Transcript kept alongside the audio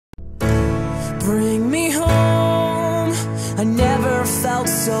Bring me home. I never felt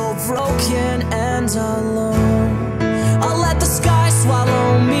so broken and alone. I'll let the sky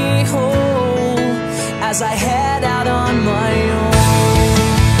swallow me whole as I head out on my own.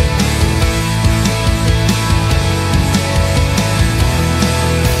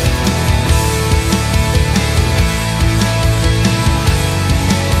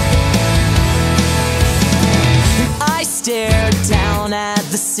 I stared down at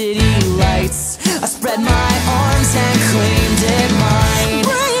the city lights. I spread my arms and claimed it mine.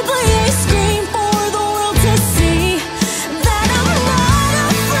 Bravely I scream for the world to see that I'm not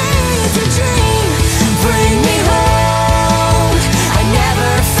afraid to dream. Bring me home. I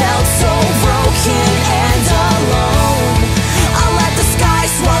never felt so broken and alone. I'll let the sky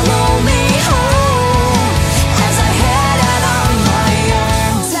swallow me whole as I head out on my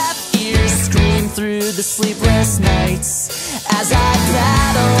own. Deaf ears scream through the sleepless nights as I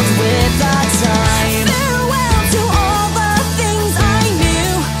battled with the time. Farewell to all the things I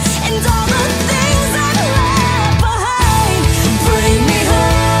knew and all the things I left behind. Bring me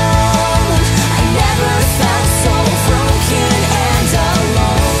home. I never felt so broken and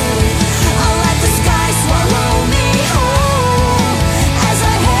alone. I'll let the sky swallow me whole as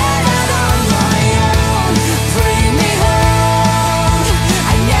I head out on my own. Bring me home.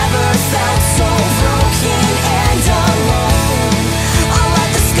 I never felt so broken and alone. I'll let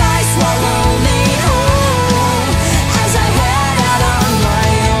the sky swallow me whole as I head out on my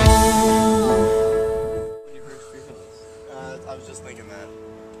own. I was just thinking that.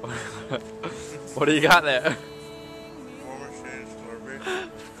 What do you got there? Warmer change Strawberry.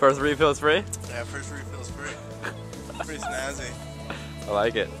 First refill's free? Yeah, first refill's free. Pretty snazzy. I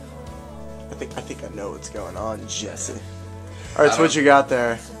like it. I think I know what's going on, Jesse. Alright, so what you got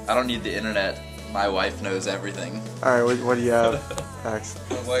there? I don't need the internet. My wife knows everything. Alright, what do you have, Max?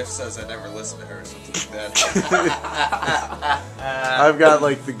 My wife says I never listen to her or something like that. I've got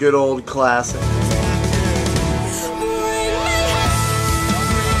like the good old classic.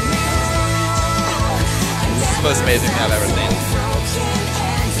 It's the most amazing thing I've ever seen.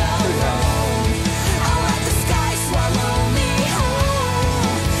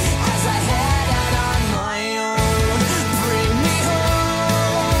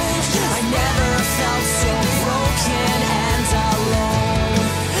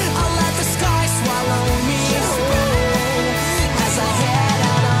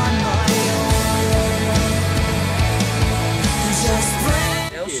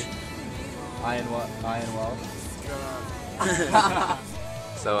 Ian Walsh.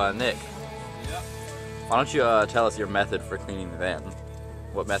 So, Nick. Yeah. Why don't you tell us your method for cleaning the van?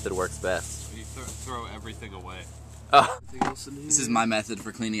 What method works best? You throw everything away. Oh. This is my method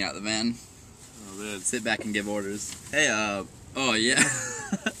for cleaning out the van. Oh man. Sit back and give orders. Hey, oh yeah.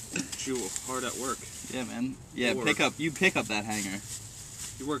 You hard at work. Yeah, man. Yeah, Work. pick up that hanger.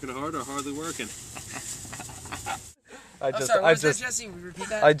 You working hard or hardly working? Jesse? Repeat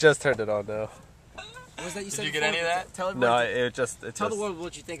that? I just turned it on though. What was that you said? Did you get before? any of that? Tell No, everybody. Tell the world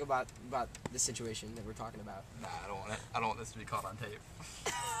what you think about the situation that we're talking about. Nah, I don't want it. I don't want this to be caught on tape.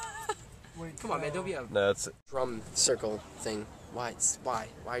 Wait, come on, man! Don't be a No, it's drum circle thing. Why? Why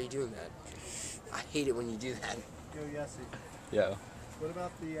are you doing that? I hate it when you do that. Yo, Jesse. yeah. What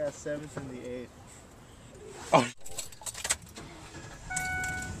about the 7th and the 8th? Oh.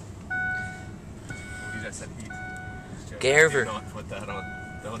 Dude, I said heat. Garver. Do not put that on.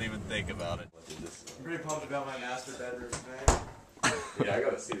 Don't even think about it. I'm pretty pumped about my master bedroom tonight. Yeah, I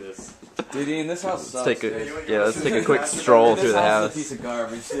gotta see this. Dude, Ian, this house sucks. Let's take a quick stroll through the house. Piece of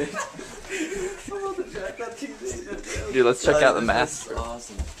garbage. Dude, let's check out the master.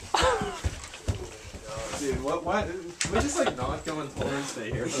 Awesome. Dude, why? Can we just like not go and tour and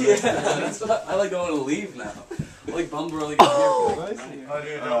stay here? Yeah, that's what I like. Don't want to leave now. I like bummed we're only gonna be here for Oh,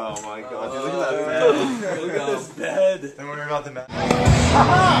 dude, oh my god, dude, look at that bed. Look at this bed. Don't worry about the mat.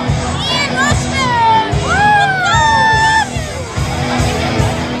 Ian Walsh Band!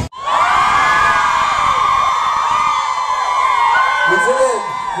 We did it!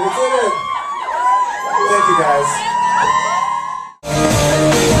 We did it! Thank you guys.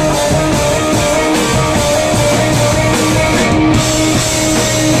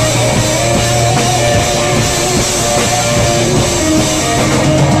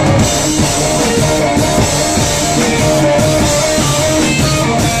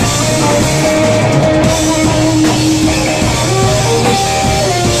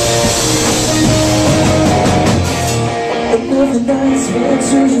 Another night's been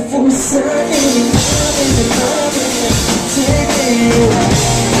searching for a sign. Take me away.